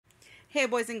Hey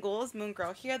boys and ghouls, Moon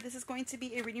Girl here. This is going to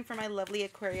be a reading for my lovely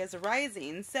Aquarius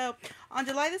rising. So, on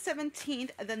July the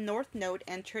 17th, the North Node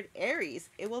entered Aries.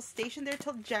 It will station there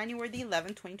till January the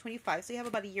 11th, 2025, so you have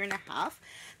about a year and a half.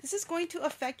 This is going to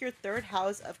affect your third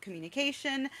house of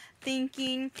communication,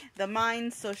 thinking, the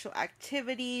mind, social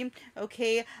activity,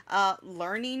 okay,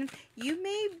 learning. You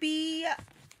may be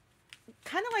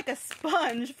kind of like a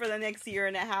sponge for the next year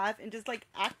and a half and just like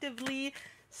actively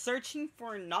searching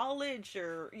for knowledge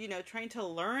or, trying to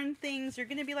learn things. You're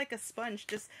going to be like a sponge,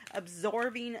 just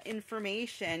absorbing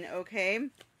information, okay?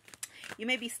 You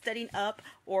may be studying up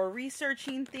or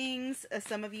researching things.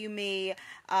 Some of you may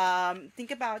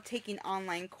think about taking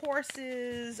online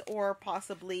courses or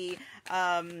possibly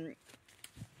some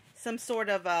sort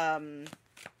of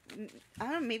I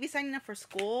don't know, maybe signing up for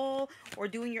school or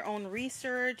doing your own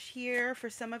research here for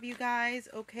some of you guys,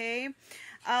 okay?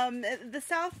 The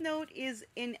South Node is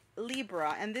in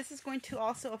Libra, and this is going to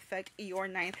also affect your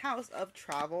ninth house of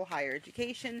travel, higher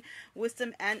education,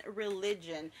 wisdom, and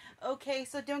religion. Okay,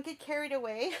 so don't get carried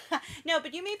away. No,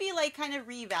 but you may be like kind of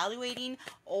reevaluating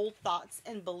old thoughts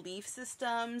and belief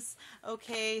systems,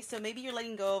 okay? So maybe you're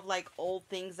letting go of like old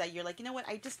things that you're like, you know what,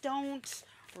 I just don't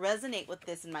resonate with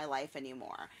this in my life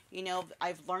anymore.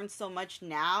 I've learned so much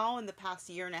now in the past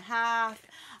year and a half.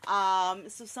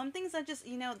 So some things I just,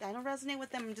 I don't resonate with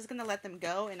them. I'm just going to let them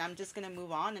go and I'm just going to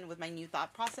move on and with my new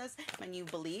thought process, my new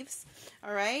beliefs.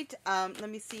 All right. Let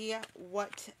me see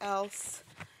what else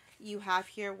you have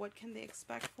here. What can they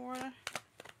expect for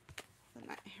the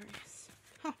night? Here it is.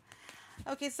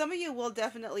 Okay, some of you will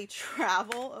definitely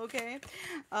travel, okay?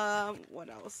 What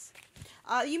else?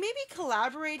 You may be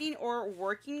collaborating or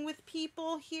working with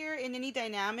people here in any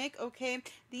dynamic, okay?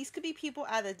 These could be people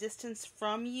at a distance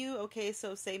from you, okay?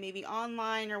 So say maybe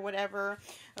online or whatever,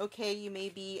 okay? You may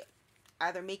be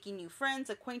either making new friends,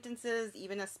 acquaintances,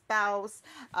 even a spouse,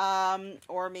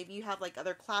 or maybe you have like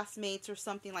other classmates or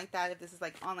something like that if this is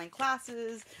like online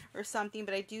classes or something,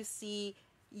 but I do see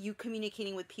you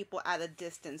communicating with people at a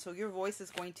distance, so your voice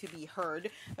is going to be heard,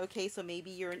 okay? So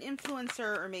maybe you're an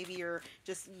influencer, or maybe you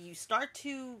just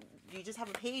have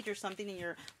a page or something and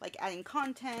you're like adding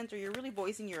content, or you're really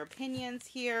voicing your opinions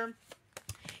here.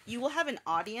 You will have an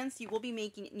audience. You will be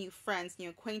making new friends, new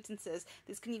acquaintances.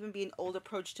 This can even be an old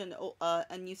approach to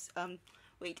a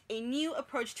new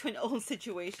approach to an old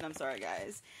situation. I'm sorry,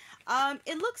 guys.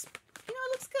 It looks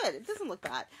good. It doesn't look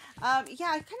bad. Yeah,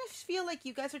 I kind of feel like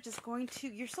you guys are just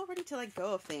you're so ready to let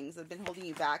go of things that have been holding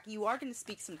you back. You are going to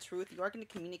speak some truth. You are going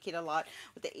to communicate a lot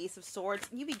with the Ace of Swords.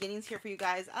 New beginnings here for you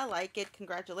guys. I like it.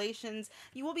 Congratulations.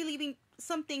 You will be leaving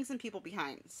some things and people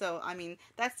behind. So, I mean,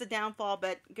 that's the downfall,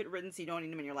 but good riddance. You don't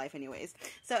need them in your life anyways.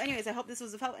 So, anyways, I hope this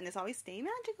was of help, and as always, stay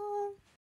magical.